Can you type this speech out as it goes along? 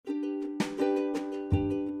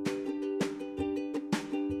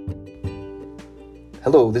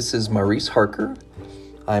Hello, this is Maurice Harker.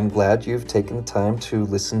 I'm glad you've taken the time to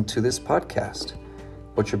listen to this podcast.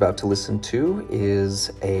 What you're about to listen to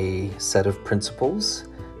is a set of principles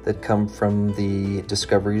that come from the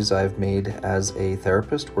discoveries I've made as a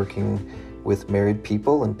therapist working with married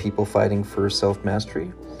people and people fighting for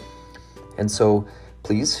self-mastery. And so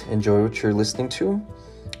please enjoy what you're listening to.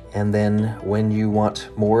 And then when you want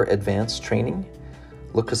more advanced training,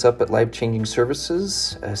 look us up at Life Changing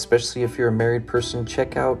Services, especially if you're a married person.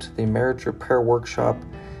 Check out the Marriage Repair Workshop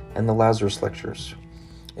and the Lazarus Lectures.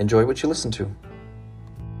 Enjoy what you listen to.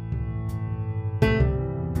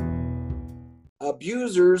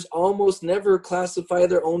 Abusers almost never classify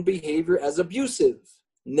their own behavior as abusive.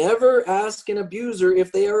 Never ask an abuser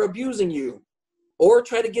if they are abusing you or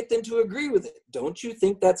try to get them to agree with it. Don't you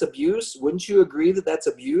think that's abuse? Wouldn't you agree that that's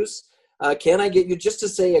abuse? Can I get you just to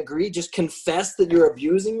say agree, just confess that you're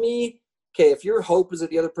abusing me? Okay, if your hope is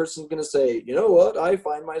that the other person's going to say, you know what, I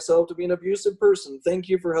find myself to be an abusive person. Thank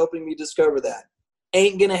you for helping me discover that.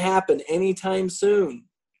 Ain't going to happen anytime soon.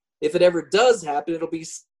 If it ever does happen, it'll be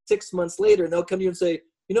 6 months later, and they'll come to you and say,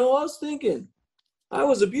 you know, I was thinking, I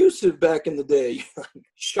was abusive back in the day.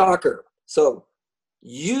 Shocker. So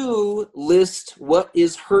you list what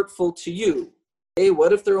is hurtful to you. Hey,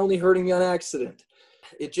 what if they're only hurting me on accident?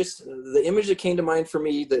 The image that came to mind for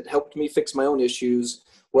me that helped me fix my own issues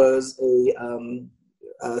was a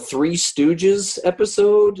Three Stooges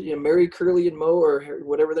episode, Mary, Curly, and Moe, or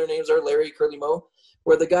whatever their names are, Larry, Curly, Moe,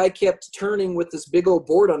 where the guy kept turning with this big old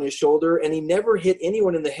board on his shoulder, and he never hit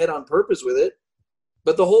anyone in the head on purpose with it.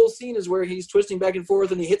 But the whole scene is where he's twisting back and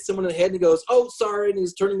forth, and he hits someone in the head, and he goes, oh, sorry, and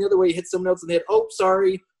he's turning the other way, he hits someone else in the head, oh,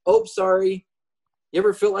 sorry, oh, sorry. You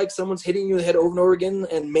ever feel like someone's hitting you in the head over and over again,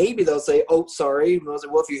 and maybe they'll say, oh, sorry. And I was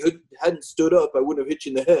like, well, if you hadn't stood up, I wouldn't have hit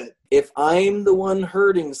you in the head. If I'm the one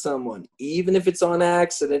hurting someone, even if it's on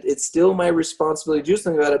accident, it's still my responsibility to do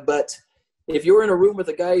something about it. But if you're in a room with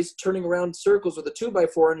a guy who's turning around circles with a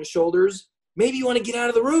 2x4 on his shoulders, maybe you want to get out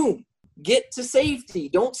of the room. Get to safety.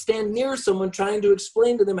 Don't stand near someone trying to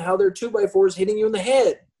explain to them how their 2x4 is hitting you in the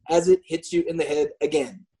head as it hits you in the head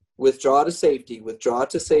again. Withdraw to safety, withdraw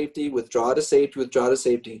to safety, withdraw to safety, withdraw to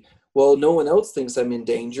safety. Well, no one else thinks I'm in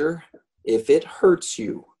danger. If it hurts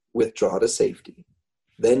you, withdraw to safety.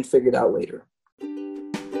 Then figure it out later.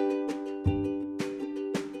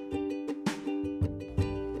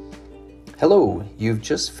 Hello, you've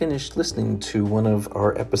just finished listening to one of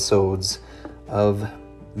our episodes of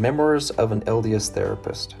Memoirs of an LDS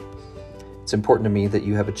Therapist. It's important to me that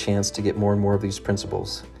you have a chance to get more and more of these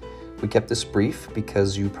principles. We kept this brief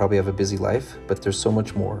because you probably have a busy life, but there's so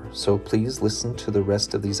much more. So please listen to the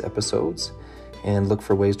rest of these episodes and look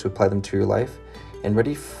for ways to apply them to your life. And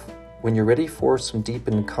when you're ready for some deep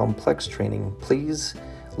and complex training, please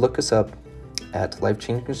look us up at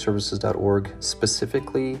lifechangingservices.org,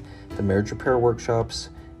 specifically the Marriage Repair Workshops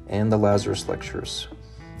and the Lazarus Lectures.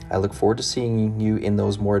 I look forward to seeing you in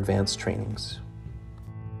those more advanced trainings.